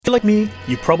you're like me,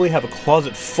 you probably have a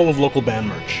closet full of local band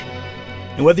merch.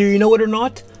 And whether you know it or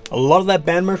not, a lot of that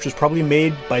band merch was probably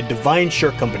made by Divine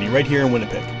Shirt Company right here in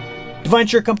Winnipeg. Divine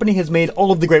Shirt Company has made all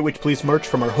of the Great Witch Police merch,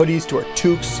 from our hoodies to our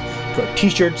toques to our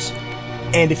t-shirts.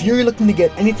 And if you're looking to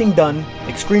get anything done,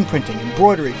 like screen printing,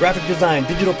 embroidery, graphic design,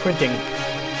 digital printing,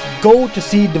 go to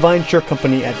see Divine Shirt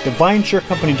Company at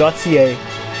divineshirtcompany.ca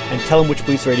and tell them Witch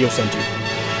Police Radio sent you.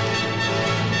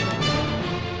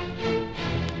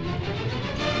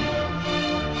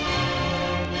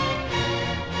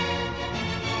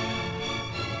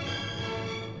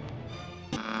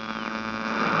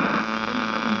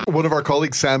 One of our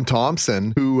colleagues, Sam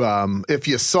Thompson, who, if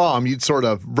you saw him, you'd sort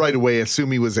of right away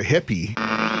assume he was a hippie.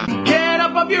 Get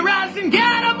up off your ass and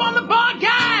get up on the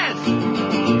podcast!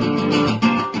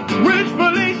 Witch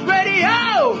Police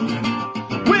Radio!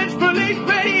 Witch Police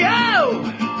Radio!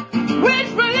 Witch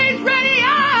Police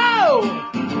Radio!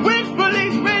 Witch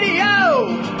Police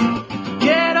Radio!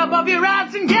 Get up off your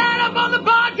ass and get up on the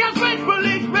podcast! Witch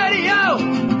Police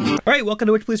Radio! All right, welcome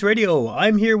to Witch Police Radio.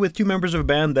 I'm here with two members of a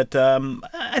band that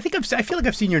I feel like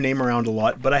I've seen your name around a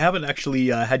lot, but I haven't actually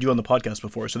had you on the podcast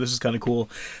before, so this is kind of cool.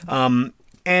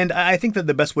 And I think that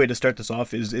the best way to start this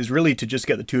off is really to just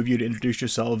get the two of you to introduce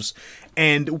yourselves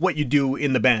and what you do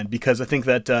in the band, because I think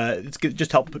that it's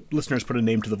just help listeners put a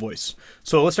name to the voice.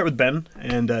 So let's start with Ben,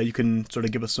 and you can sort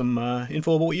of give us some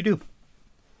info about what you do.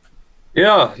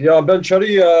 Yeah, I'm Ben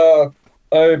Chuddy.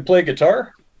 I play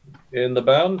guitar in the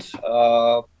band.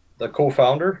 The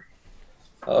co-founder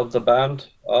of the band.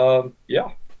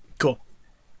 Yeah. Cool.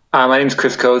 My name's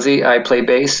Chris Cozy. I play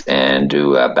bass and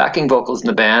do backing vocals in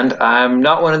the band. I'm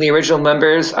not one of the original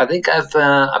members. I think I've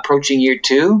approaching year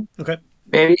 2. Okay.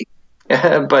 Maybe.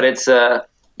 But it's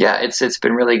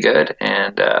been really good,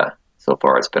 and so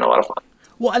far it's been a lot of fun.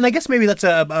 Well, and I guess maybe that's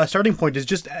a starting point, is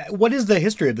just what is the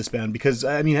history of this band? Because,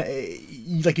 I mean,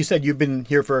 like you said, you've been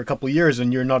here for a couple of years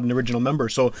and you're not an original member,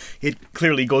 so it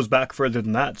clearly goes back further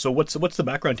than that. So what's the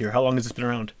background here? How long has this been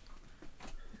around?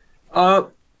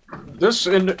 This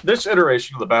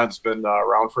iteration of the band's been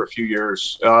around for a few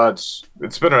years. It's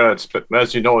been,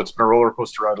 as you know, it's been a roller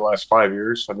coaster ride the last 5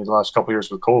 years. I mean, the last couple of years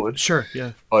with COVID. Sure,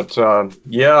 yeah. But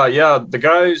the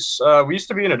guys, we used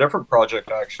to be in a different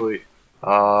project, actually.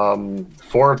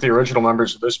 4 of the original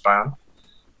members of this band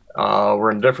were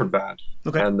in a different band.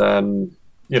 Okay. And then,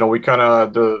 we kind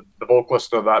of, the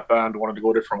vocalist of that band wanted to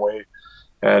go a different way.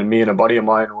 And me and a buddy of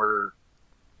mine were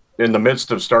in the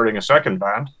midst of starting a second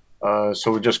band.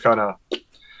 So we just kind of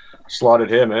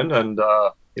slotted him in, and,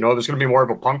 it was going to be more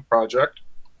of a punk project.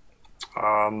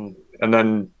 And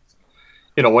then,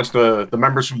 once the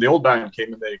members from the old band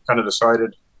came in, they kind of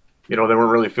decided, they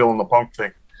weren't really feeling the punk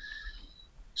thing.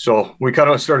 So we kind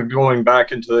of started going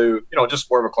back into,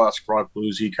 just more of a classic rock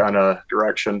bluesy kind of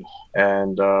direction.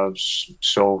 And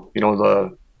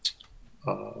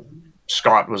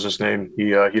Scott was his name.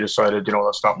 He decided,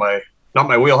 that's not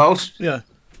my wheelhouse. Yeah.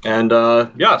 And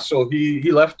so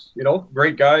he left.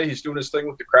 Great guy. He's doing his thing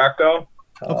with the Crackdown.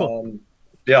 Oh, cool.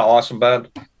 Awesome band,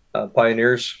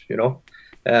 pioneers.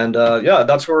 And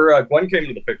that's where Gwen came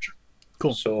into the picture.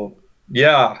 Cool. So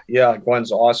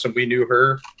Gwen's awesome. We knew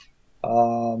her.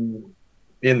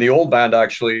 In the old band,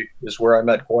 actually, is where I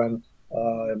met Gwen.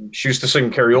 She used to sing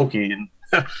karaoke, and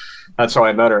that's how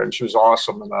I met her. And she was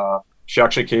awesome. And she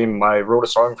actually came. I wrote a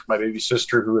song for my baby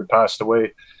sister who had passed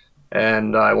away,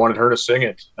 and I wanted her to sing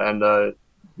it. And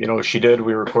she did.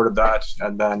 We recorded that,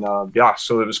 and then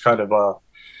so it was kind of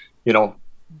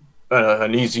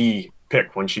an easy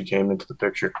pick when she came into the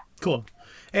picture. Cool.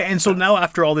 And so now,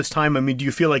 after all this time, I mean, do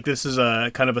you feel like this is a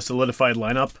kind of a solidified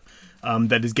lineup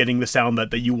that is getting the sound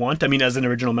that you want? I mean, as an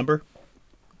original member?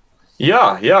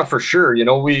 Yeah, for sure.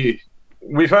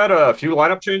 We've had a few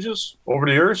lineup changes over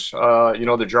the years. Our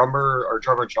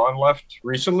drummer John left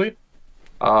recently.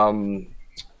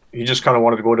 He just kind of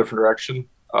wanted to go a different direction.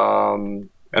 And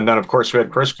then, of course, we had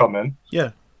Chris come in.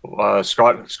 Yeah.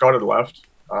 Scott had left.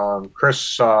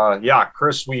 Chris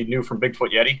we knew from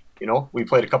Bigfoot Yeti. We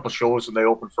played a couple shows and they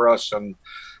opened for us. And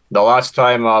the last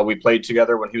time we played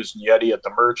together, when he was in Yeti at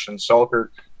the Merch in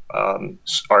Selkirk,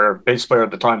 our bass player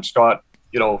at the time, Scott,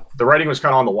 the writing was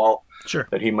kind of on the wall. Sure.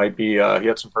 That he might be, he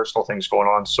had some personal things going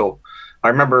on. So I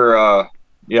remember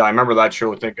that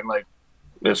show thinking, like,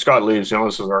 if Scott leaves,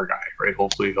 this is our guy, right?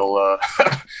 Hopefully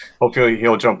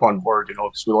he'll jump on board,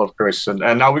 because we love Chris. And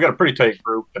now we got a pretty tight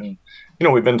group, and,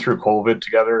 we've been through COVID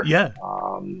together. Yeah.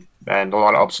 And a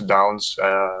lot of ups and downs.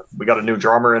 We got a new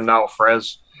drummer in now,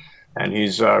 Frez, and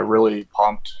he's really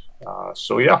pumped.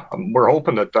 We're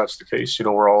hoping that that's the case.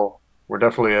 We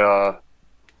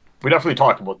definitely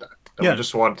talked about that. Yeah. We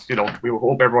just want, we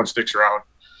hope everyone sticks around.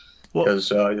 Well-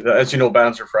 because as you know,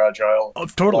 bands are fragile. Oh,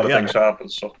 totally, A lot of yeah. things happen.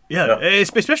 So Yeah,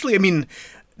 especially, I mean,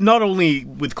 not only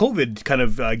with COVID kind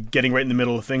of getting right in the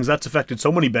middle of things, that's affected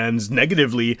so many bands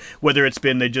negatively, whether it's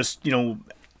been they just,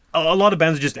 a lot of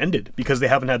bands have just ended because they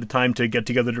haven't had the time to get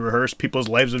together to rehearse. People's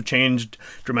lives have changed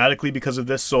dramatically because of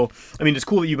this. So, I mean, it's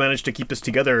cool that you managed to keep this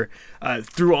together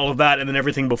through all of that and then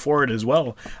everything before it as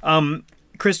well.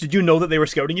 Chris, did you know that they were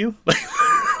scouting you?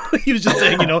 He was just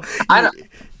saying,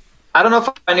 I don't know if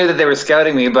I knew that they were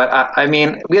scouting me, but I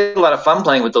mean, we had a lot of fun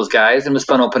playing with those guys, and it was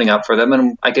fun opening up for them.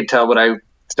 And I could tell when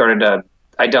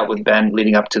I dealt with Ben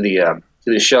leading up to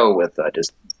the show with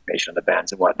just information on the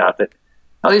bands and whatnot. That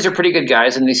these are pretty good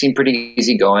guys, and they seem pretty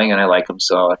easygoing, and I like them.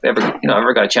 So if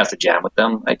ever got a chance to jam with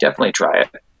them, I definitely try it.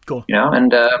 Cool.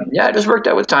 And it just worked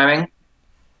out with timing.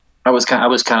 I was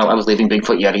leaving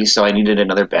Bigfoot Yeti, so I needed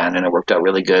another band, and it worked out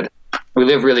really good. We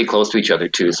live really close to each other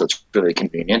too, so it's really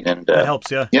convenient. And that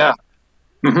helps, yeah. Yeah.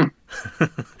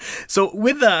 So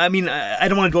with that, I mean, I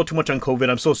don't want to go too much on COVID.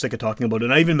 I'm so sick of talking about it.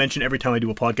 And I even mention every time I do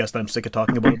a podcast that I'm sick of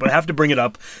talking about it, but I have to bring it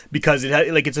up because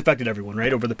it's affected everyone,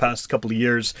 right, over the past couple of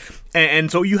years. And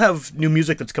so you have new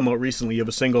music that's come out recently. You have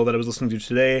a single that I was listening to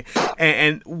today.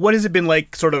 And what has it been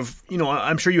like, sort of,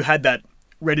 I'm sure you had that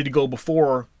ready to go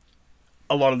before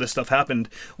a lot of this stuff happened.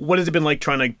 What has it been like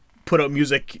trying to put out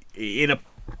music in a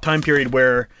time period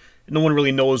where no one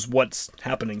really knows what's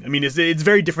happening? I mean, it's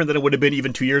very different than it would have been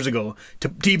even 2 years ago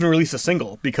to even release a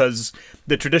single, because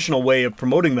the traditional way of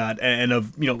promoting that and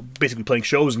of, basically playing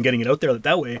shows and getting it out there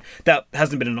that way, that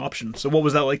hasn't been an option. So what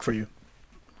was that like for you?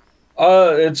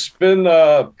 It's been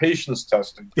patience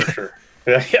testing for sure.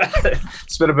 Yeah,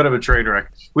 it's been a bit of a train wreck.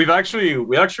 We actually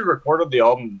recorded the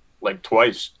album like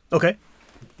twice. Okay.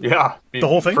 Yeah. The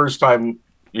whole thing? First time.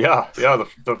 Yeah.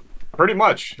 The pretty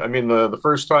much. I mean, the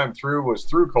first time through was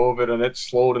through COVID, and it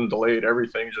slowed and delayed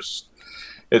everything.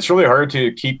 It's really hard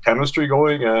to keep chemistry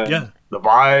going and the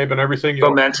vibe and everything.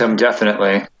 Momentum,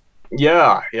 definitely.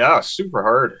 Yeah, super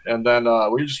hard. And then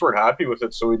we just weren't happy with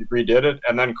it, so we redid it.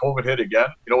 And then COVID hit again.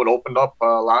 It opened up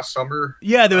last summer.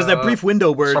 Yeah, there was that brief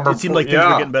window where it seemed like things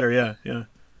were getting better. Yeah.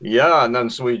 Yeah, and then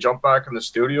so we jumped back in the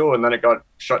studio, and then it got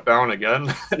shut down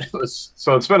again.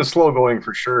 So it's been a slow going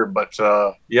for sure, but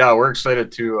we're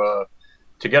excited to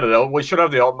get it out. We should have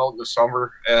the album out in the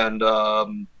summer, and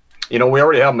we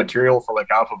already have material for like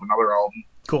half of another album.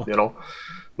 Cool.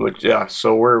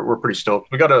 So we're pretty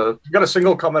stoked. We got a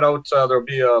single coming out. There'll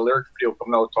be a lyric video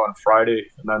coming out on Friday,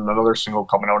 and then another single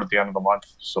coming out at the end of the month.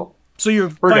 So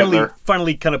you're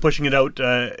finally kind of pushing it out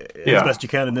as best you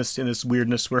can in this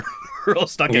weirdness we're all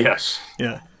stuck in. Yes.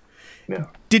 Yeah. Yeah.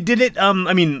 Did it?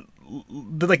 I mean,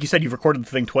 like you said, you've recorded the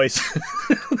thing twice,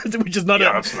 which is not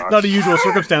a usual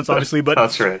circumstance, obviously. But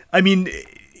that's right. I mean,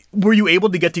 were you able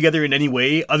to get together in any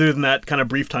way other than that kind of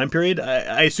brief time period?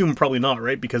 I assume probably not,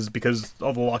 right? Because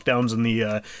all the lockdowns and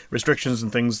the restrictions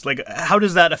and things. Like, how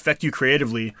does that affect you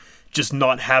creatively? Just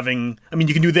not having, I mean,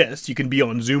 you can do this, you can be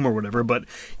on Zoom or whatever, but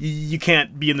you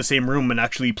can't be in the same room and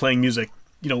actually playing music,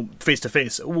 face to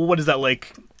face. What is that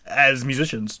like as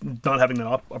musicians, not having that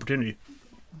opportunity?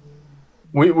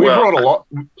 We wrote a lot.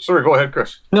 Sorry, go ahead,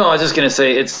 Chris. No, I was just going to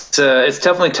say it's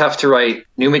definitely tough to write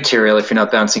new material if you're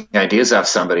not bouncing ideas off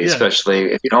somebody,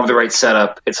 especially if you don't have the right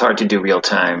setup. It's hard to do real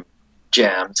time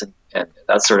jams and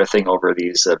that sort of thing over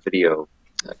these video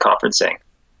conferencing.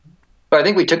 But I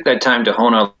think we took that time to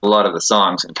hone out a lot of the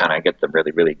songs and kind of get them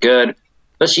really, really good.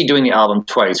 Especially doing the album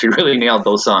twice, we really nailed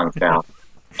those songs down.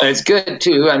 And it's good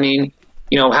too. I mean,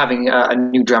 having a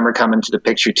new drummer come into the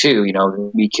picture too,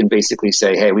 we can basically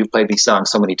say, hey, we've played these songs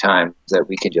so many times that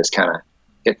we can just kind of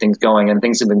get things going, and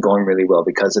things have been going really well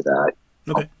because of that.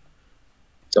 Okay.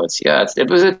 So it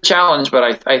was a challenge,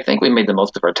 but I think we made the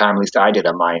most of our time. At least I did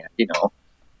on my end.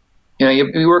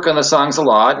 You work on the songs a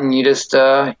lot, and you just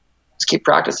keep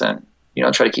practicing.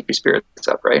 Try to keep your spirits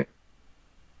up, right?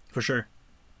 For sure.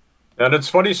 And it's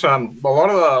funny, Sam. A lot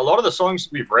of the songs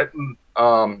we've written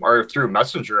are through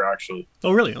Messenger, actually.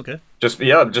 Oh, really? Okay. Just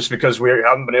because we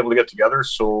haven't been able to get together,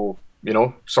 so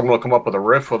someone will come up with a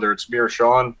riff, whether it's me or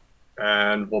Sean,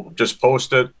 and we'll just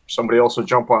post it. Somebody else will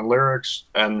jump on lyrics,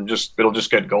 and it'll just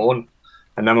get going.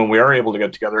 And then when we are able to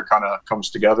get together, it kind of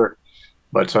comes together.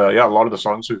 But a lot of the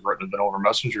songs we've written have been over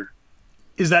Messenger.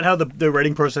 Is that how the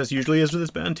writing process usually is with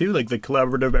this band too? Like the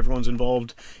collaborative, everyone's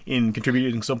involved in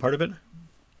contributing some part of it?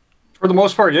 For the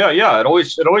most part, yeah. It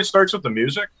always starts with the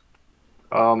music.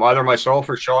 Either myself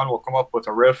or Sean will come up with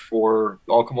a riff, or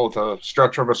I'll come up with a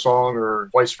structure of a song, or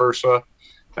vice versa.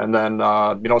 And then,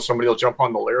 somebody will jump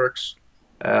on the lyrics.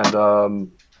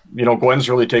 And, Gwen's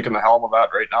really taking the helm of that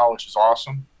right now, which is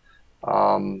awesome.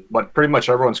 But pretty much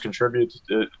everyone's contributed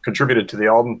to the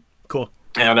album. Cool.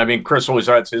 And I mean, Chris always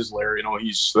adds his layer. You know,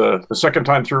 he's the second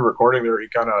time through recording there, he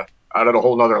kind of added a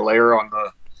whole nother layer on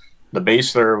the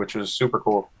bass there, which was super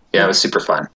cool. Yeah, it was super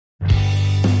fun.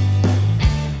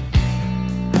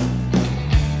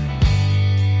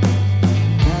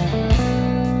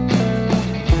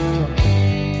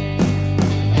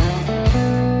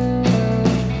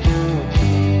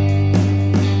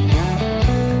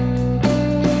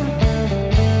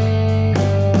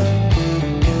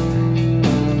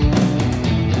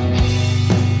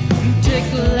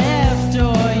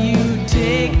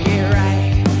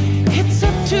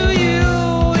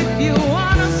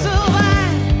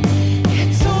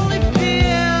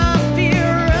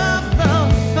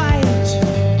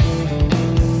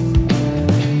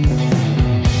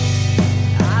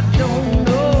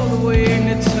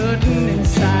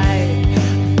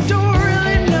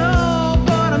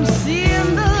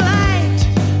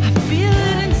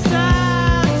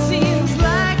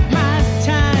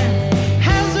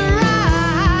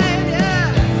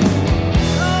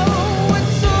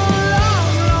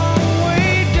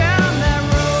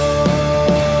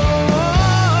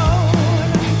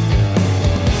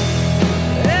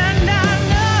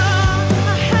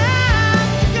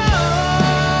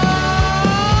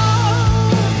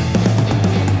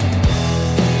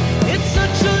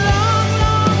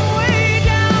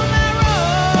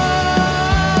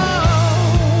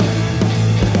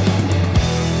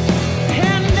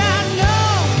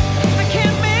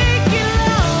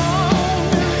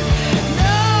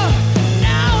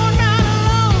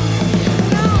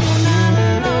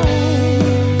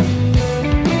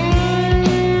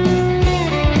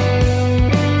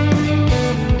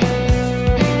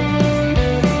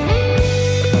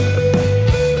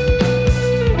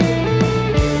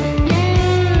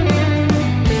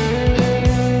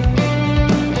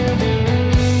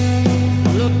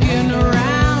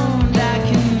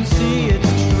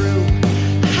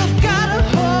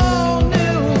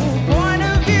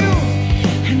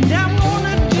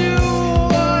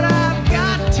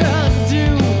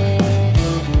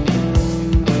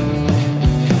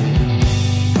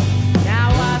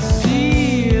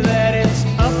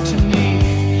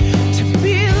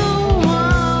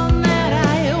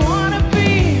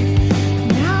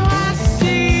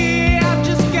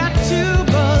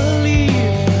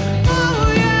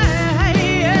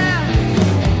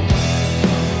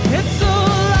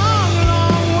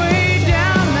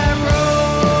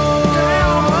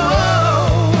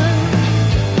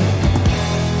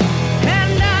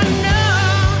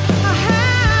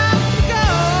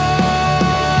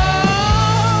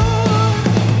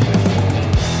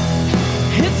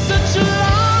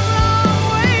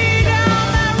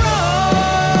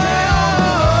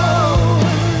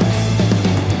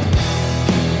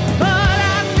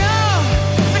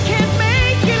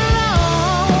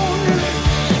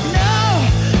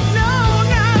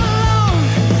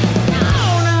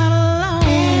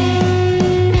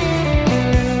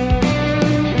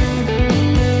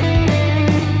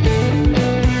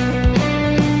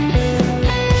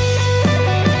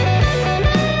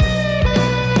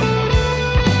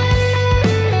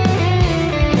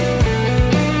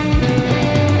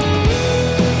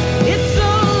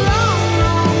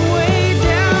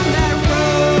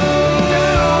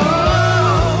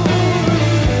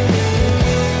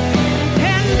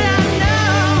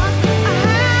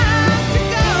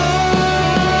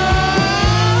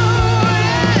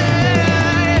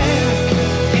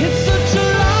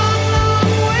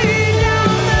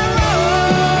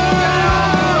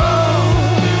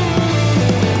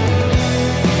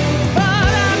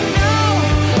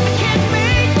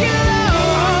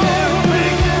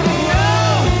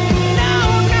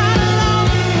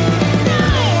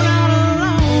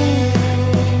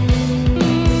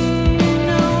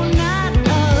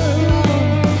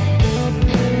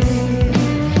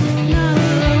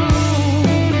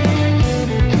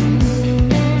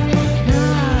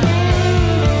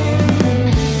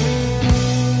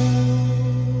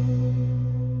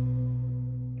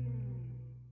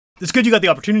 It's good you got the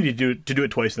opportunity to do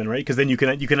it twice then, right? Because then you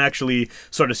can actually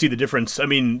sort of see the difference. I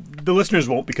mean, the listeners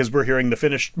won't because we're hearing the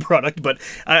finished product, but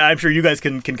I'm sure you guys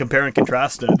can compare and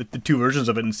contrast the two versions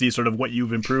of it and see sort of what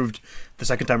you've improved the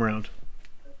second time around.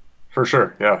 For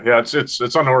sure, yeah. It's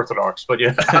unorthodox, but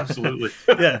yeah, absolutely.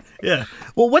 yeah.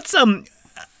 Well, what's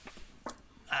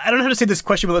I don't know how to say this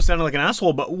question without sounding like an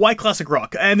asshole, but why classic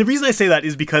rock? And the reason I say that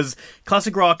is because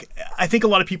classic rock, I think a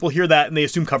lot of people hear that and they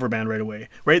assume cover band right away,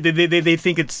 right? They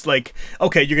think it's like,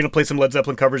 okay, you're going to play some Led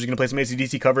Zeppelin covers, you're going to play some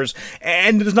AC/DC covers,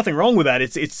 and there's nothing wrong with that.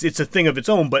 It's a thing of its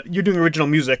own, but you're doing original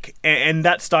music, and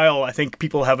that style, I think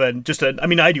people have I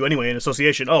do anyway, an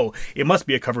association. Oh, it must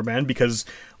be a cover band, because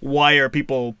why are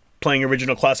people playing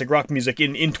original classic rock music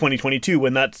in 2022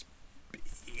 when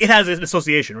it has an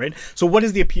association, right? So what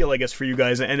is the appeal, I guess, for you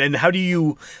guys, and how do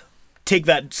you take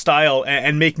that style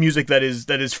and make music that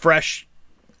is fresh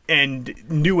and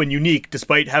new and unique,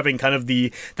 despite having kind of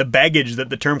the baggage that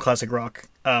the term classic rock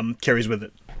carries with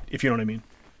it, if you know what I mean?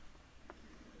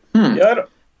 Yeah,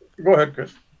 go ahead,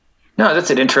 Chris. No,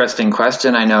 that's an interesting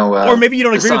question. I know. Or maybe you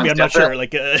don't agree with me. I'm not sure.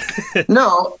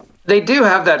 No, they do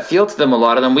have that feel to them. A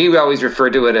lot of them. We always refer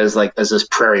to it as this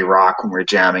prairie rock when we're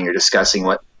jamming or discussing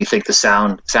what you think the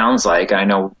sound sounds like. And I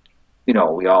know,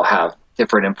 we all have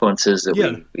different influences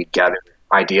that we gather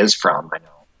ideas from. I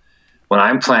know when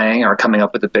I'm playing or coming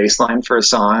up with a bass line for a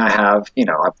song, I have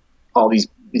I've all these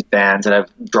bands that I've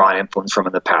drawn influence from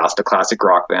in the past, the classic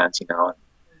rock bands.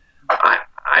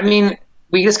 I mean,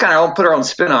 we just kind of put our own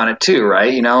spin on it too,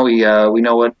 right? We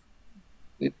know what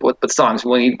songs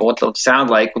what they'll sound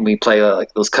like when we play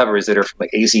like those covers that are from like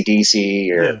AC/DC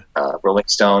or Rolling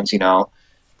Stones,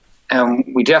 and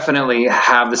we definitely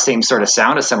have the same sort of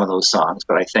sound as some of those songs.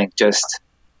 But I think just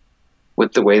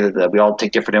with the way that we all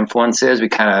take different influences, we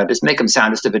kind of just make them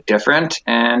sound just a bit different.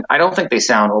 And I don't think they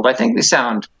sound old. I think they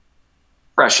sound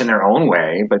fresh in their own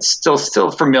way, but still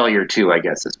familiar too, I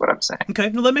guess is what I'm saying. Okay,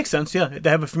 no, that makes sense. Yeah, they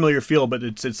have a familiar feel, but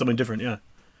it's something different. Yeah.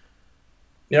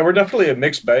 Yeah, we're definitely a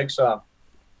mixed bag sound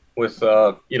with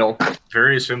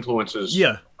various influences.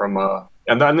 Yeah. From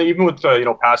and then even with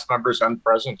past members and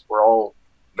present, we're all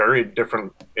very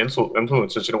different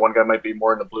influences. One guy might be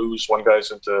more into blues, one guy's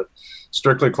into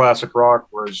strictly classic rock,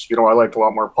 whereas I like a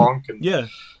lot more punk, and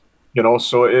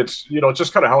so it's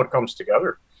just kind of how it comes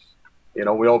together.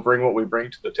 We all bring what we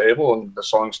bring to the table, and the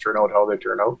songs turn out how they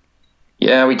turn out.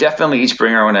 Yeah, we definitely each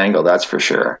bring our own angle, that's for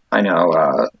sure. I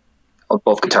know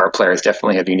both guitar players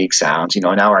definitely have unique sounds.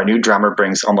 Now our new drummer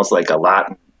brings almost like a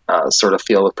Latin sort of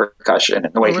feel with percussion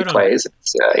and the way he plays.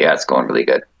 It's going really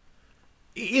good.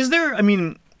 Is there,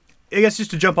 I guess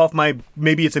just to jump off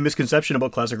maybe it's a misconception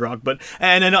about classic rock, but,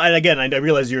 and I know, and again, I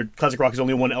realize your classic rock is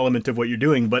only one element of what you're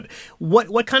doing, but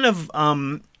what kind of,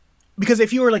 because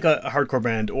if you were like a hardcore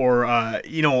band or, a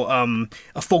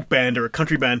folk band or a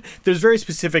country band, there's very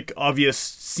specific, obvious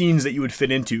scenes that you would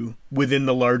fit into within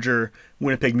the larger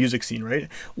Winnipeg music scene, right?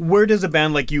 Where does a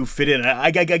band like you fit in?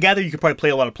 I gather you could probably play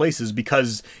a lot of places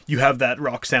because you have that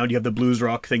rock sound, you have the blues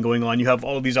rock thing going on, you have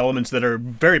all of these elements that are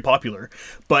very popular.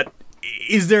 But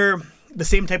is there the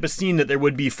same type of scene that there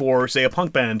would be for, say, a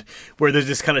punk band, where there's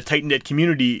this kind of tight-knit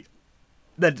community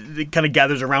that kind of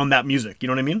gathers around that music? You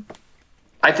know what I mean?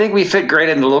 I think we fit great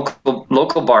in the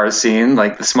local bar scene,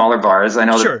 like the smaller bars. I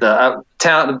know that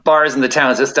the bars in the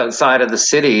towns just outside of the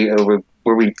city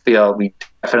where we feel we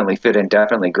definitely fit in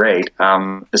great.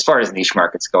 As far as niche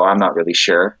markets go, I'm not really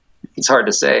sure. It's hard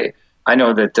to say. I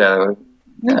know that,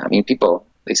 people,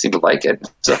 they seem to like it.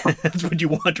 So that's what you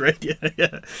want, right?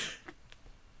 Yeah.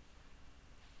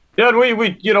 Yeah, and we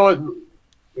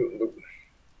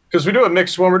because we do a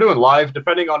mix when we're doing live,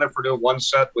 depending on if we're doing one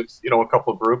set with, a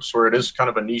couple of groups where it is kind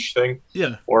of a niche thing.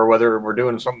 Yeah. Or whether we're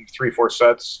doing some 3-4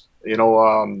 sets,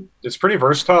 it's pretty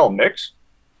versatile mix.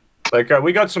 Like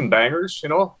we got some bangers,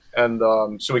 and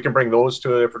so we can bring those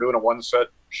to if we're doing a one set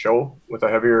show with a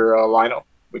heavier lineup.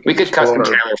 We could custom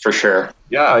tailor for sure.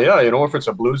 Yeah. If it's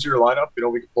a bluesier lineup,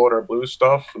 we can pull out our blues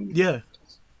stuff. And, yeah,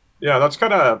 that's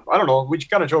kind of, I don't know, we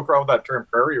kind of joke around with that term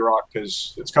prairie rock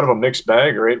because it's kind of a mixed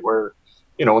bag, right? Where,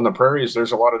 in the prairies,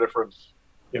 there's a lot of different,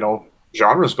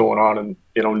 genres going on and,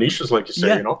 niches, like you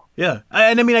say, Yeah.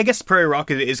 And I guess prairie rock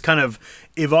is kind of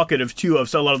evocative, too,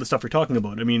 of a lot of the stuff we're talking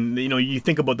about. You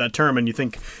think about that term and you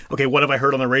think, okay, what have I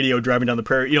heard on the radio driving down the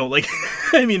prairie?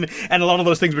 And a lot of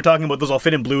those things we're talking about, those all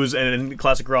fit in blues and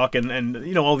classic rock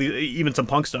and all the, even some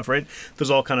punk stuff, right? Those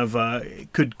all kind of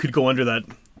could go under that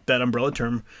umbrella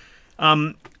term.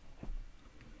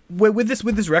 With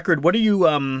this record, what are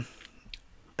you,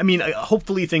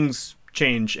 hopefully things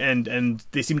change and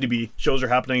they seem to be. Shows are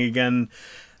happening again.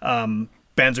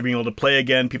 Bands are being able to play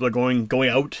again. People are going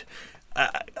out.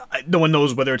 No one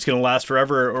knows whether it's going to last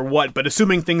forever or what, but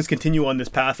assuming things continue on this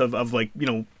path of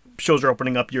shows are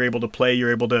opening up, you're able to play,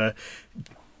 you're able to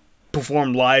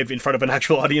perform live in front of an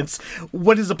actual audience.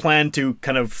 What is the plan to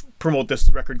kind of promote this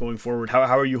record going forward?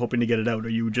 How are you hoping to get it out? Do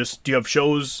you have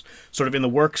shows sort of in the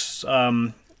works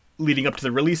leading up to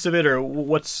the release of it, or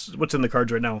what's in the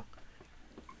cards right now?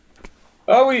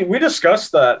 Oh, we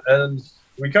discussed that, and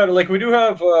we kind of like we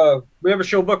have a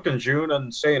show booked in June in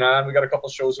St. Anne. We got a couple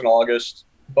shows in August.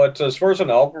 But as far as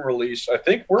an album release, I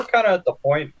think we're kind of at the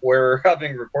point where,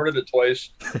 having recorded it twice,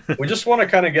 we just want to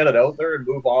kind of get it out there and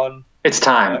move on. It's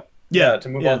time. To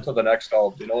move on to the next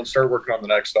album, and start working on the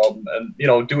next album, and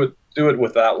do it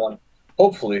with that one.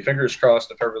 Hopefully, fingers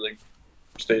crossed, if everything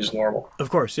stays normal. Of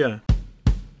course, yeah.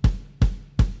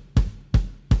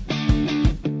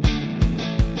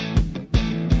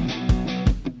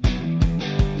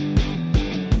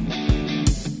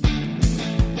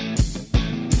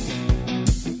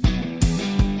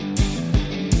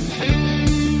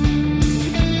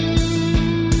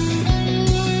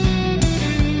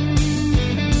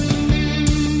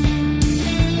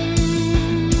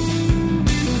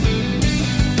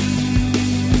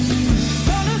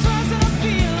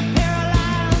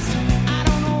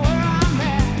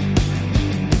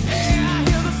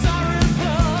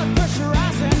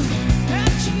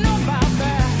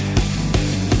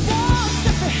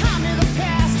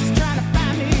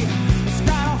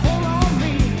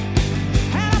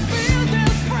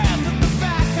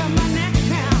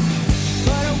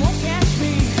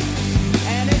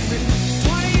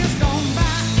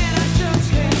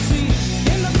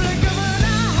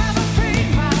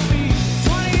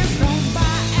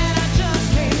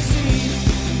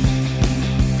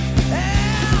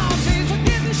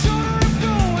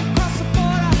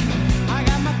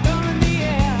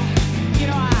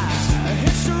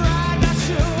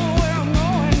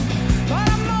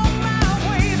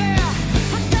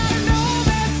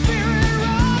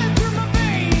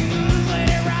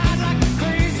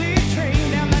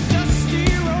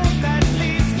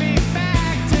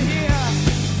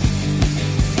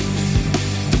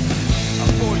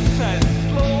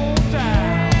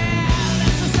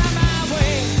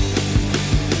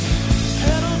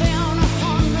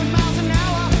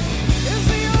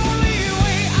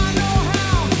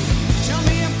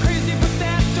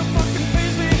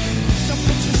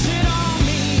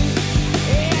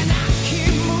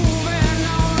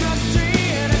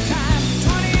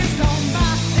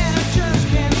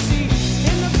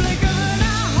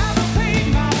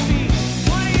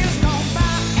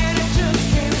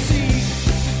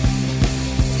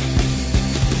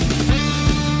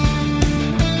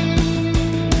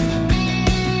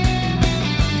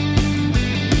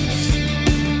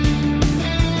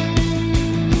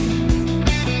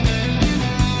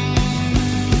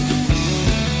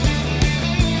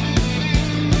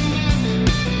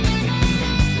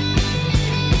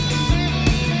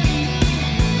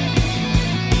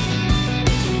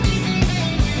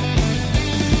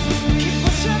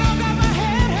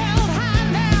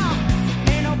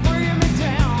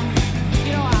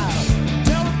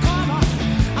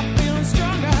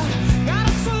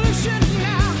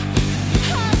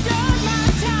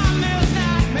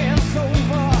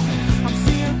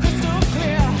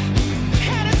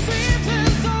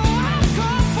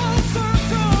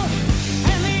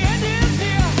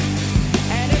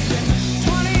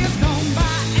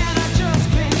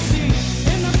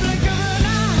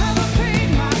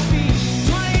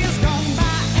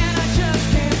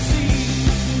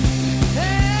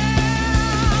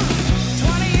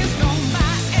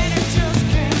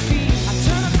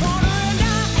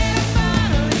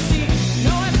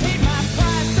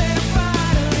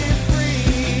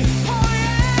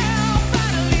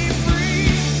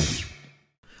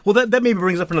 Well, that maybe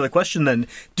brings up another question then.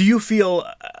 Do you feel,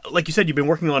 like you said, you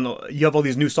have all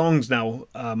these new songs now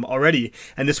already,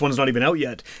 and this one's not even out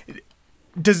yet.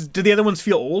 Do the other ones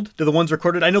feel old? Do the ones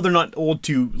recorded? I know they're not old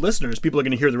to listeners. People are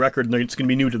going to hear the record and it's going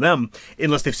to be new to them,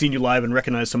 unless they've seen you live and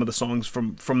recognize some of the songs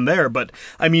from there. But,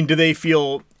 I mean, do they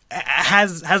feel,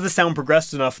 has the sound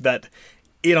progressed enough that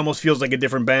it almost feels like a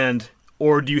different band?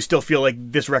 Or do you still feel like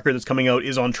this record that's coming out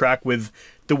is on track with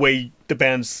the way the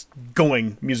band's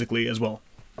going musically as well?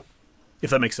 If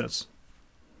that makes sense.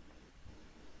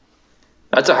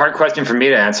 That's a hard question for me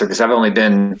to answer because I've only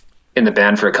been in the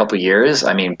band for a couple of years.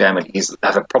 I mean, Ben would easily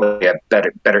have probably a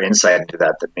better insight into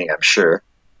that than me, I'm sure.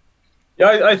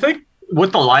 Yeah, I think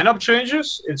with the lineup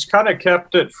changes, it's kind of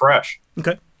kept it fresh.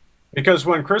 Okay. Because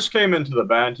when Chris came into the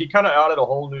band, he kind of added a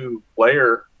whole new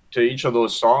layer to each of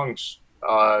those songs.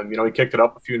 He kicked it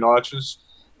up a few notches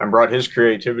and brought his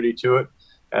creativity to it.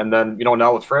 And then,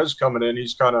 now with Frez coming in,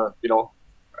 he's kind of,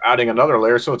 adding another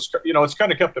layer. So it's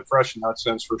kind of kept it fresh in that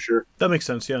sense for sure. That makes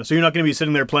sense, yeah. So you're not going to be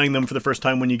sitting there playing them for the first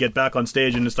time when you get back on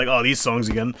stage and it's like, oh, these songs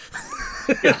again.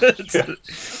 Yeah.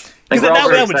 Because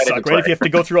that would suck, right? If you have to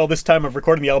go through all this time of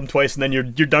recording the album twice and then you're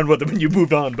done with them and you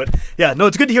moved on. But yeah, no,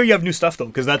 it's good to hear you have new stuff though,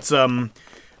 because that's, I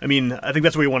think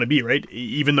that's where you want to be, right?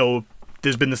 Even though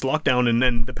there's been this lockdown and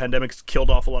then the pandemic's killed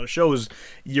off a lot of shows,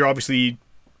 you're obviously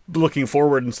looking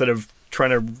forward instead of trying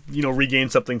to regain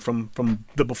something from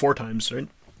the before times, right?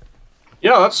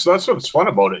 Yeah, that's what's fun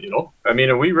about it, I mean,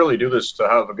 and we really do this to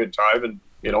have a good time, and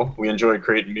we enjoy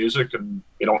creating music and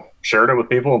sharing it with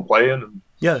people and playing,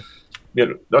 and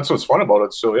that's what's fun about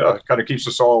it. So yeah, it kind of keeps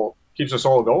us all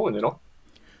going,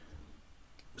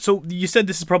 So you said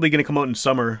this is probably going to come out in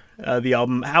summer, the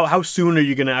album. How soon are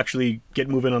you going to actually get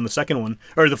moving on the second one,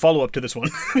 or the follow-up to this one?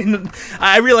 I mean,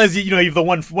 I realize the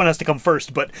one has to come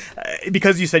first, but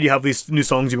because you said you have these new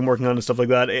songs you've been working on and stuff like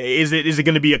that, is it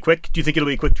going to be do you think it'll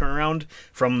be a quick turnaround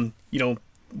from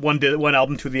one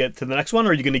album to the next one,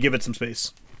 or are you going to give it some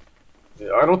space?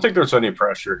 Yeah, I don't think there's any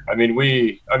pressure. I mean,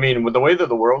 with the way that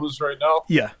the world is right now,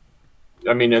 yeah.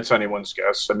 I mean, it's anyone's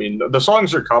guess. I mean, the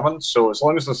songs are coming, so as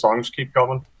long as the songs keep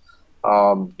coming,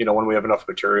 when we have enough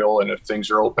material and if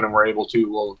things are open and we're able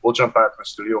to, we'll jump back in the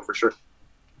studio for sure.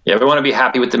 Yeah, we want to be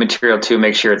happy with the material too,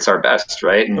 make sure it's our best,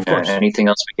 right? And of course. Anything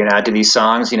else we can add to these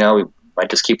songs, we might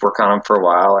just keep working on them for a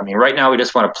while. I mean, right now we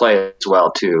just want to play as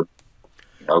well too.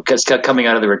 Because coming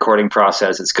out of the recording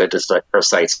process, it's good to start our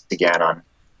sights again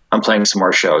on playing some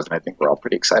more shows, and I think we're all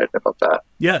pretty excited about that.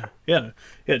 Yeah.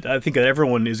 I think that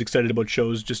everyone is excited about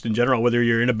shows just in general, whether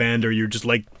you're in a band or you're just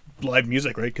like live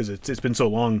music, right? Because it's been so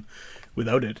long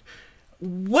without it.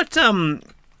 What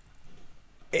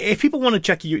if people want to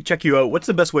check you out? What's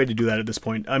the best way to do that at this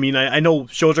point? I mean, I know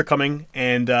shows are coming,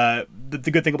 and the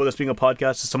good thing about this being a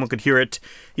podcast is someone could hear it,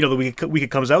 the week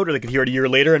it comes out, or they could hear it a year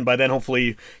later, and by then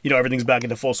hopefully everything's back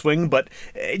into full swing. But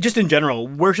just in general,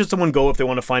 where should someone go if they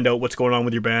want to find out what's going on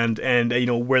with your band, and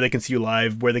where they can see you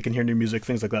live, where they can hear new music,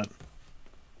 things like that?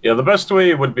 Yeah, the best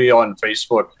way would be on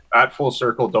Facebook at Full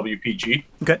Circle WPG.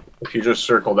 Okay. If you just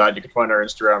circle that, you can find our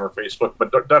Instagram or Facebook,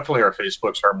 but definitely our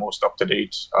Facebook's our most up to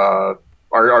date.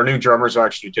 Our new drummer's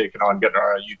actually taken on getting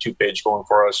our YouTube page going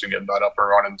for us and getting that up and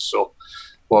running. So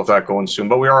we'll have that going soon.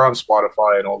 But we are on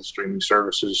Spotify and all the streaming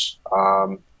services.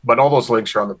 But all those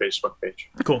links are on the Facebook page.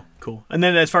 Cool. And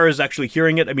then as far as actually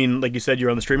hearing it, I mean, like you said, you're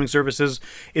on the streaming services.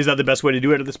 Is that the best way to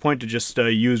do it at this point, to just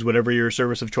use whatever your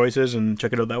service of choice is and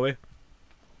check it out that way?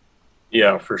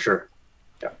 Yeah, for sure.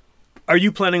 Yeah. Are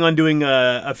you planning on doing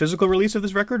a physical release of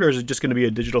this record, or is it just going to be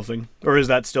a digital thing? Or is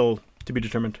that still to be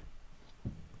determined?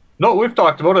 No, we've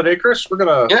talked about it, Chris? We're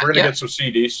gonna get some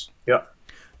CDs. Yeah.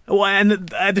 Well, and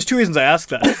there's two reasons I ask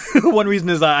that. One reason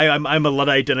is I'm a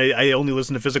Luddite and I only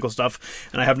listen to physical stuff,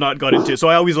 and I have not got into. So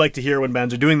I always like to hear when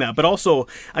bands are doing that. But also,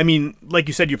 I mean, like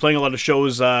you said, you're playing a lot of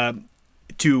shows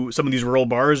to some of these rural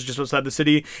bars just outside the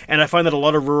city, and I find that a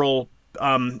lot of rural.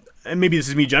 And maybe this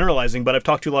is me generalizing, but I've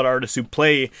talked to a lot of artists who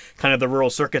play kind of the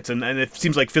rural circuits, and it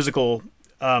seems like physical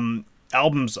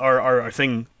albums are a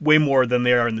thing way more than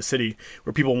they are in the city,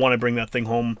 where people want to bring that thing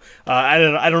home. I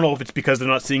don't know if it's because they're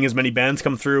not seeing as many bands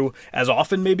come through as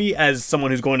often, maybe, as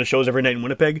someone who's going to shows every night in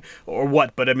Winnipeg, or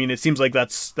what. But I mean, it seems like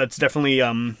that's definitely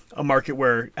a market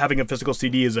where having a physical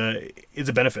CD is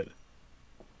a benefit.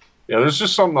 Yeah, there's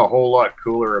just something a whole lot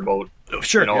cooler about. Oh,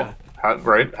 sure. Yeah.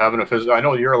 Right, having a physical. I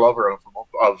know you're a lover of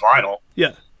vinyl.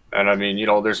 Yeah. And I mean,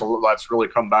 that's really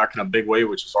come back in a big way,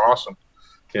 which is awesome.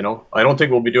 I don't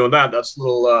think we'll be doing that. That's a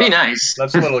little be nice.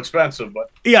 That's a little expensive, but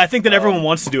yeah, I think that everyone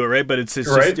wants to do it, right? But it's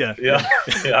right? Just yeah,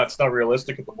 it's not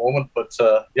realistic at the moment. But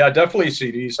definitely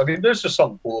CDs. I mean, there's just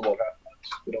something cool about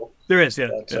that. There is, yeah.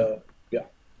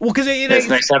 Well, because it's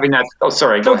nice having that. Oh,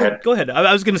 sorry. Go ahead. Go ahead.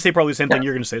 I was going to say probably the same thing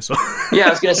you're going to say. So yeah, I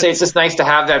was going to say it's just nice to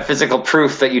have that physical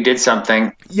proof that you did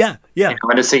something. Yeah. And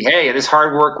to say, hey, this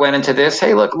hard work went into this.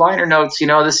 Hey, look, liner notes.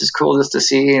 This is cool just to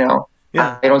see.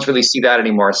 I don't really see that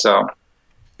anymore. So.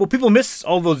 Well, people miss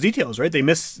all those details, right? They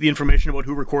miss the information about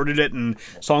who recorded it and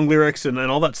song lyrics and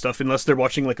all that stuff, unless they're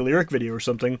watching like a lyric video or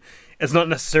something. It's not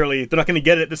necessarily, they're not going to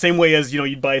get it the same way as,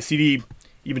 you'd buy a CD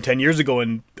even 10 years ago,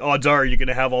 and odds are you're going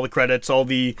to have all the credits, all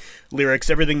the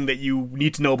lyrics, everything that you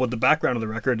need to know about the background of the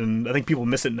record, and I think people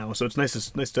miss it now. So it's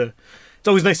it's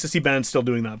always nice to see bands still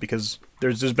doing that, because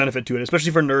there's benefit to it,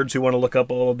 especially for nerds who want to look up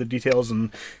all of the details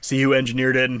and see who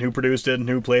engineered it and who produced it and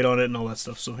who played on it and all that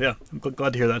stuff. So yeah, I'm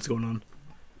glad to hear that's going on.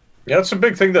 Yeah, it's a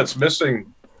big thing that's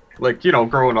missing. Like,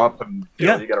 growing up and you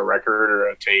get a record or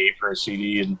a tape or a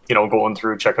CD and, going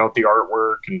through, checking out the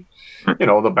artwork and,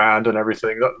 the band and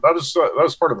everything. That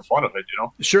was part of the fun of it,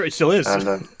 Sure, it still is.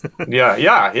 And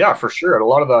yeah, for sure. And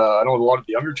I know a lot of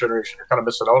the younger generation are kind of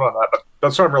missing out on that, but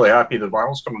that's why I'm really happy the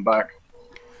vinyl's coming back.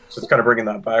 So it's kind of bringing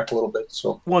that back a little bit.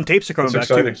 So and tapes are coming back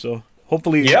too, so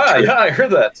hopefully. Yeah, I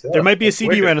heard that. Yeah. There might be a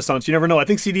CD renaissance. You never know. I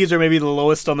think CDs are maybe the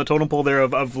lowest on the totem pole there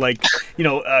of like,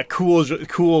 cool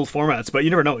formats, but you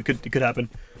never know. It could happen.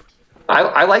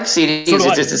 I like CDs. So do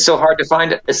I. It's so hard to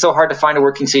find. It's so hard to find a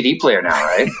working CD player now,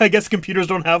 right? I guess computers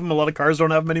don't have them. A lot of cars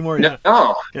don't have them anymore. Yeah.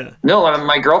 No.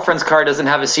 My girlfriend's car doesn't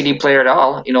have a CD player at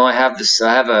all. You know, I have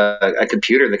a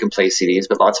computer that can play CDs,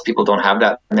 but lots of people don't have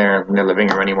that in their living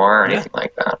room anymore or anything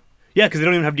like that. Yeah, because they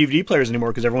don't even have DVD players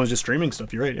anymore because everyone's just streaming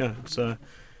stuff. You're right. Yeah, it's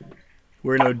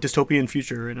we're in a dystopian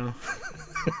future right now.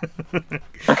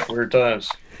 Weird times.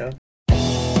 Yeah.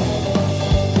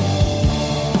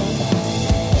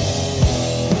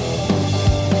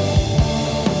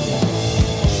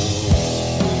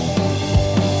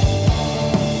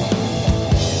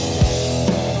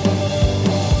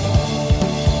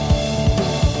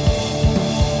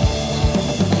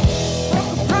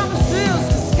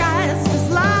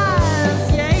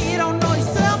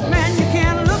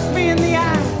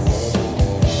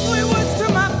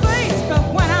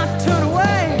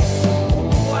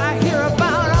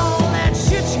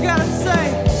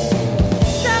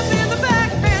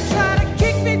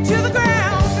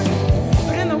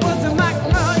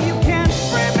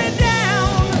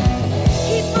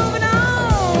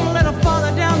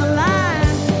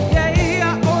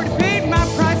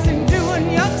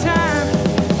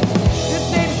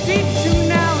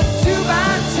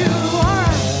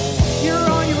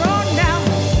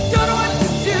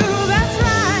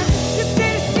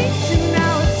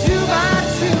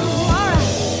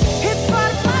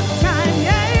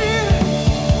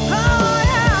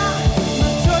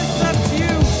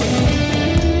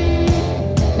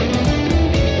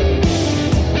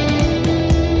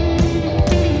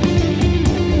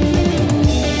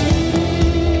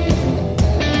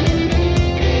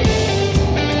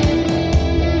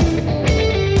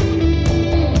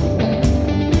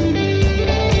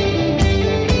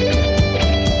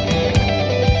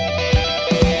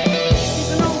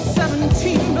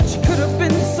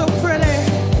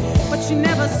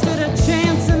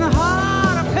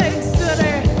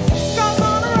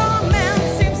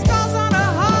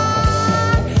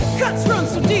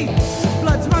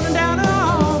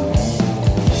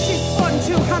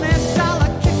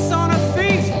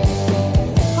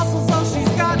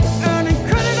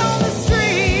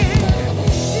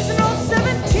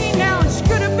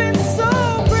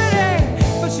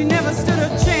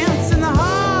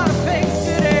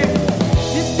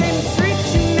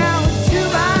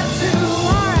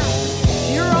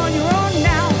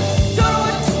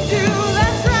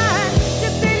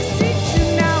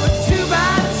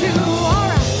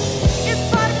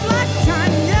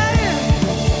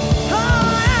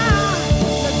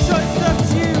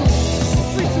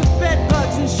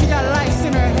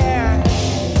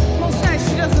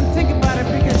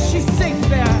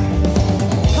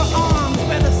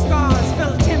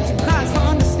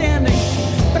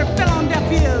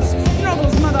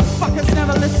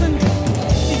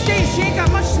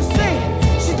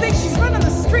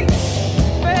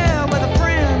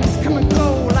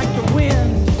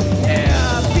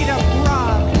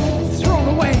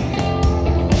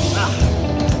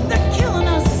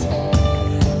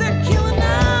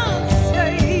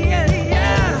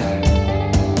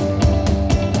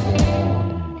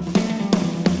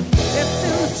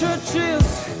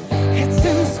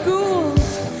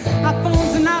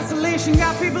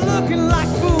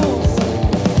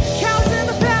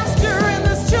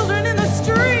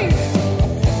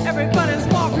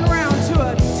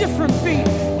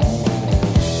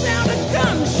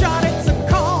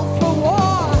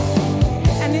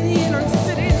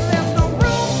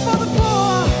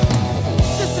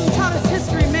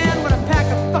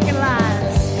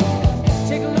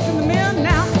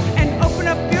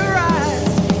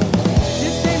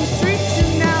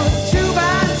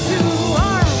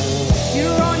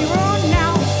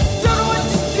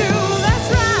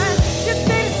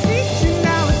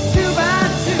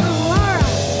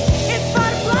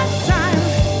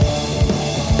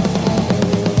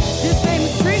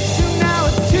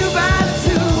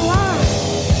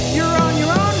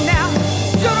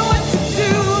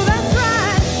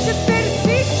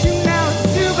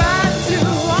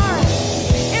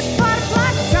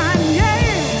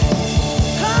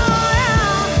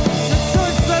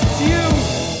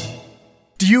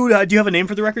 Do you have a name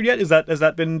for the record yet? Has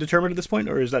that been determined at this point,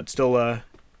 or is that still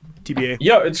TBA?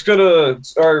 Yeah,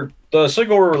 the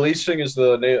single we're releasing is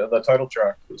the title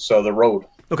track. So The Road.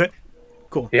 Okay,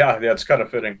 cool. Yeah, it's kind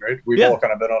of fitting, right? We've all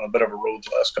kind of been on a bit of a road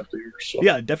the last couple of years. So.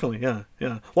 Yeah, definitely.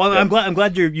 Yeah. Well, I'm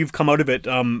glad you've come out of it.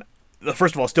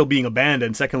 first of all, still being a band,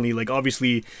 and secondly, like,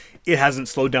 obviously it hasn't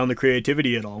slowed down the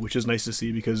creativity at all, which is nice to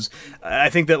see, because I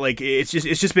think that, like,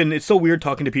 it's so weird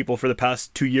talking to people for the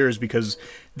past 2 years, because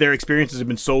their experiences have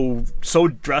been so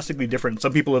drastically different.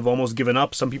 Some people have almost given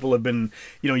up. Some people have been,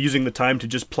 using the time to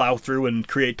just plow through and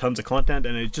create tons of content,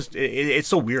 and it's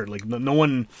so weird. Like, no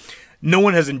one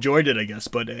has enjoyed it, I guess,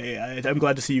 but I'm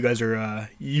glad to see you guys are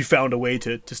you found a way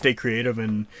to stay creative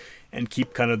and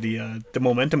keep kind of the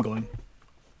momentum going.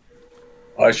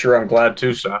 I sure am glad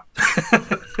too, Sam.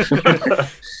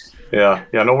 Yeah,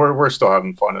 no, we're still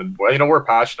having fun, and we're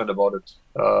passionate about it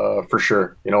for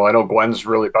sure. I know Gwen's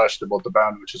really passionate about the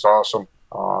band, which is awesome.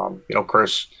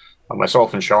 Chris,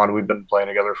 myself, and Sean, we've been playing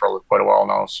together for quite a while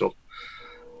now. So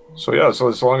yeah, so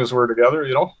as long as we're together,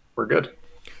 we're good.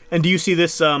 And do you see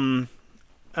this? I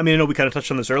know we kind of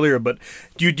touched on this earlier, but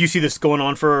do you see this going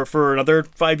on for another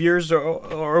 5 years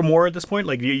or more at this point?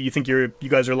 Like, you think you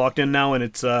guys are locked in now, and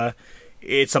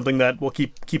it's something that will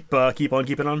keep on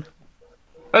keeping on?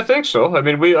 I think so. I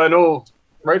mean, I know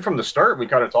right from the start we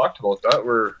kind of talked about that.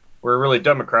 We're a really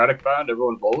democratic band.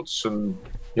 Everyone votes, and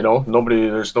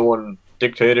there's no one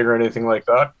dictating or anything like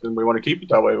that. And we want to keep it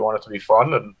that way. We want it to be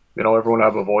fun, and everyone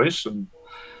have a voice, and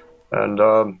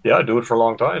do it for a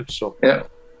long time. So yeah,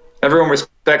 everyone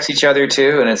respects each other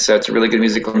too, and it's a really good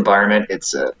musical environment.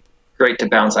 It's great to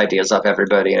bounce ideas off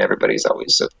everybody, and everybody's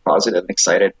always so positive and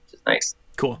excited. It's nice.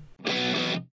 Cool.